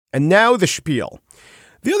And now the spiel.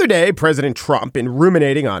 The other day, President Trump, in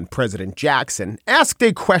ruminating on President Jackson, asked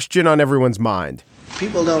a question on everyone's mind.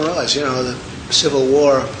 People don't realize, the Civil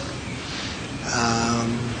War,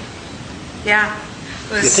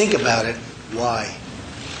 you think about it, why?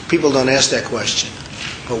 People don't ask that question.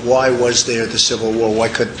 But why was there the Civil War? Why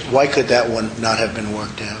could that one not have been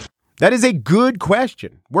worked out? That is a good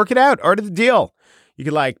question. Work it out. Art of the deal. You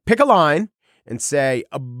could pick a line and say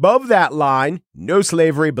above that line, no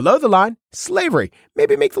slavery. Below the line, slavery.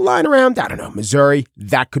 Maybe make the line around, Missouri.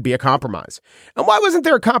 That could be a compromise. And why wasn't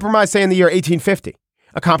there a compromise, say, in the year 1850?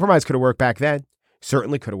 A compromise could have worked back then.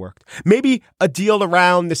 Certainly could have worked. Maybe a deal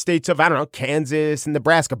around the states of, Kansas and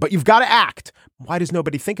Nebraska. But you've got to act. Why does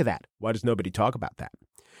nobody think of that? Why does nobody talk about that?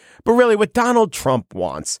 But really, what Donald Trump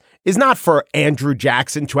wants is not for Andrew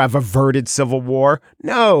Jackson to have averted civil war.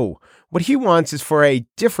 No. What he wants is for a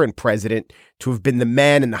different president to have been the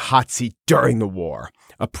man in the hot seat during the war.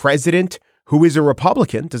 A president who is a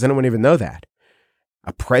Republican. Does anyone even know that?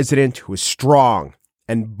 A president who is strong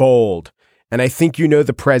and bold. And I think you know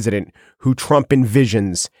the president who Trump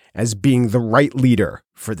envisions as being the right leader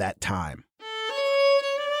for that time.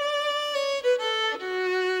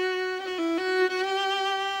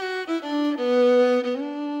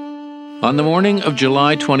 On the morning of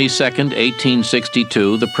July 22nd,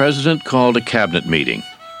 1862, the president called a cabinet meeting.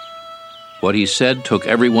 What he said took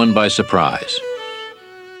everyone by surprise.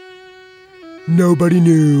 Nobody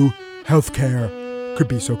knew healthcare could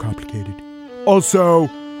be so complicated. Also,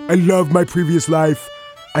 I love my previous life.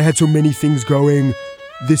 I had so many things going.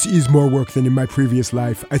 This is more work than in my previous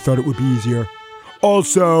life. I thought it would be easier.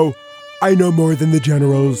 Also, I know more than the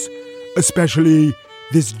generals, especially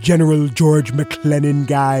this General George McClellan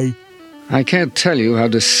guy. I can't tell you how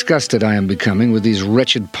disgusted I am becoming with these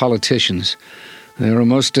wretched politicians. They're a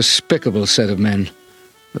most despicable set of men.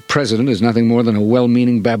 The president is nothing more than a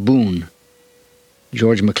well-meaning baboon.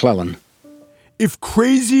 George McClellan. If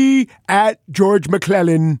crazy at George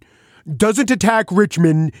McClellan doesn't attack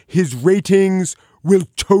Richmond, his ratings will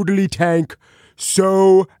totally tank.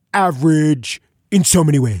 So average in so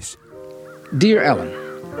many ways. Dear Ellen,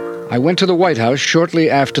 I went to the White House shortly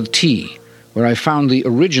after tea, where I found the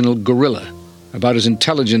original gorilla, about as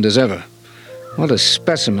intelligent as ever. What a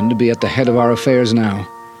specimen to be at the head of our affairs now.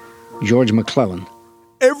 George McClellan.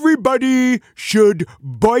 Everybody should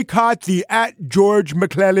boycott the at George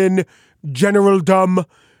McClellan generaldom.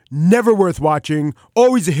 Never worth watching.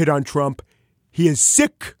 Always a hit on Trump. He is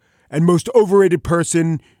sick and most overrated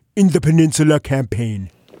person in the Peninsula campaign.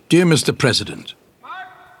 Dear Mr. President,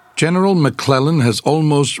 General McClellan has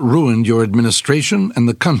almost ruined your administration and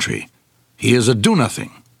the country. He is a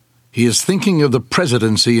do-nothing. He is thinking of the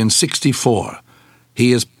presidency in '64.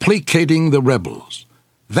 He is placating the rebels.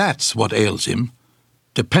 That's what ails him.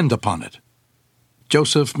 Depend upon it.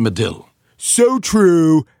 Joseph Medill. So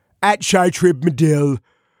true, at Shytrib Medill.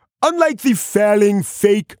 Unlike the failing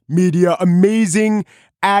fake media, amazing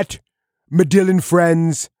at Medill and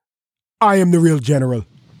Friends, I am the real general.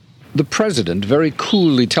 The president very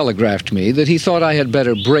coolly telegraphed me that he thought I had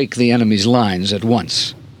better break the enemy's lines at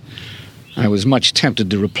once. I was much tempted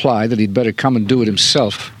to reply that he'd better come and do it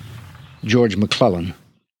himself. George McClellan.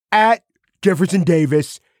 At Jefferson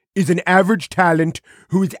Davis is an average talent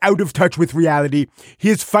who is out of touch with reality. He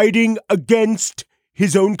is fighting against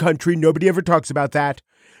his own country. Nobody ever talks about that.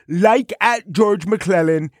 Like at George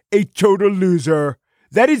McClellan, a total loser.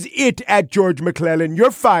 That is it at George McClellan.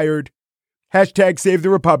 You're fired. Hashtag Save the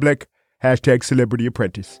Republic. Hashtag Celebrity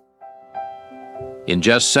Apprentice. In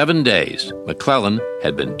just 7 days, McClellan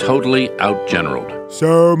had been totally outgeneraled.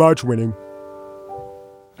 So much winning.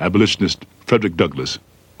 Abolitionist Frederick Douglass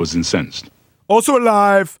was incensed. Also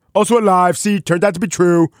alive. See, turned out to be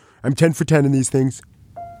true. I'm 10 for 10 in these things.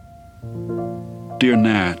 Dear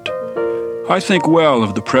Nat, I think well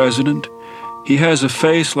of the president. He has a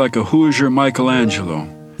face like a Hoosier Michelangelo.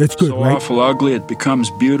 That's good, so right? Awful ugly it becomes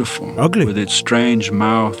beautiful. Ugly? With its strange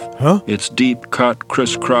mouth, its deep-cut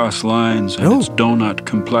crisscross lines, and its donut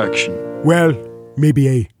complexion. Well, maybe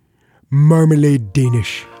a marmalade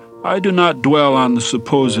Danish. I do not dwell on the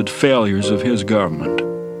supposed failures of his government.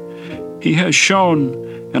 He has shown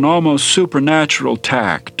an almost supernatural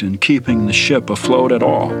tact in keeping the ship afloat at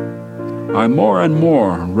all. I more and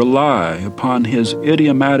more rely upon his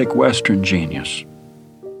idiomatic Western genius.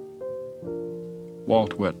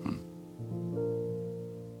 Walt Whitman.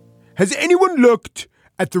 Has anyone looked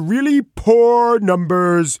at the really poor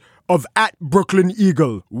numbers of at Brooklyn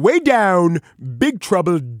Eagle? Way down, big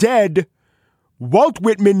trouble, dead. Walt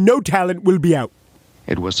Whitman, no talent, will be out.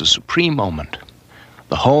 It was a supreme moment.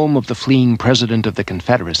 The home of the fleeing president of the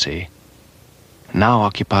Confederacy, now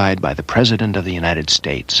occupied by the President of the United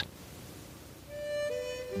States.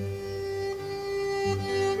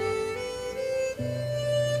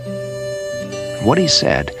 What he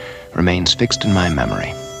said remains fixed in my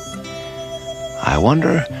memory. I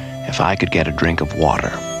wonder if I could get a drink of water.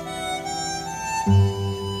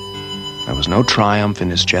 There was no triumph in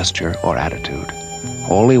his gesture or attitude.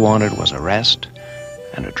 All he wanted was a rest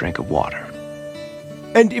and a drink of water.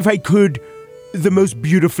 And if I could, the most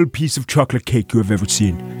beautiful piece of chocolate cake you have ever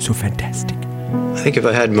seen. So fantastic. I think if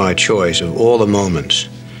I had my choice of all the moments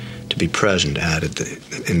to be present at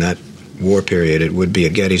in that war period, it would be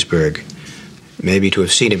at Gettysburg. Maybe to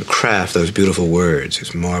have seen him craft those beautiful words,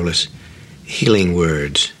 his marvelous healing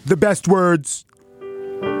words. The best words.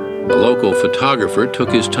 A local photographer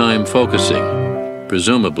took his time focusing.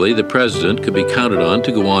 Presumably, the president could be counted on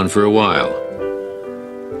to go on for a while.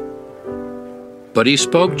 But he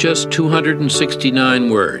spoke just 269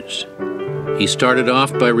 words. He started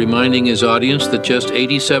off by reminding his audience that just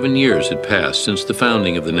 87 years had passed since the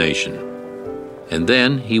founding of the nation. And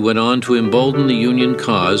then he went on to embolden the Union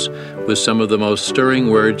cause with some of the most stirring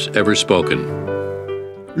words ever spoken.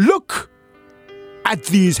 Look at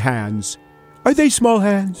these hands. Are they small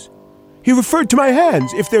hands? He referred to my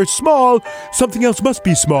hands. If they're small, something else must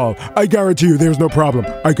be small. I guarantee you there's no problem.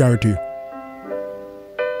 I guarantee you.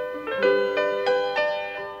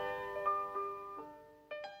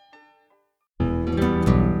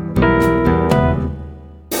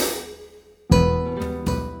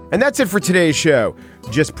 And that's it for today's show.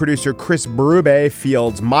 Just producer Chris Berube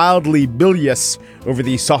feels mildly bilious over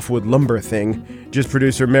the softwood lumber thing. Just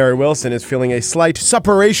producer Mary Wilson is feeling a slight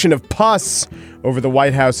suppuration of pus over the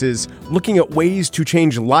White House's looking at ways to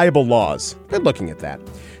change libel laws. Good looking at that.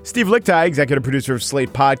 Steve Lichtai, executive producer of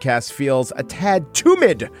Slate Podcast, feels a tad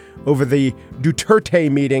tumid over the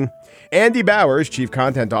Duterte meeting. Andy Bowers, chief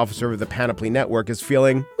content officer of the Panoply Network, is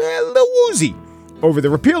feeling a little woozy over the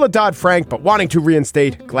repeal of Dodd-Frank, but wanting to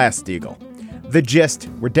reinstate Glass-Steagall. The gist,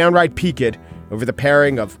 we're downright peaked over the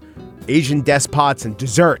pairing of Asian despots and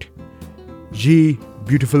dessert. Xi,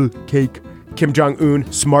 beautiful cake. Kim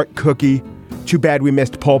Jong-un, smart cookie. Too bad we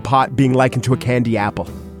missed Pol Pot being likened to a candy apple.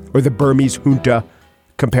 Or the Burmese junta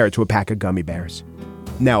compared to a pack of gummy bears.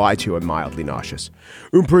 Now I too am mildly nauseous.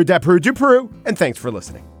 Peru, de Peru, du Peru, and thanks for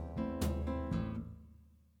listening.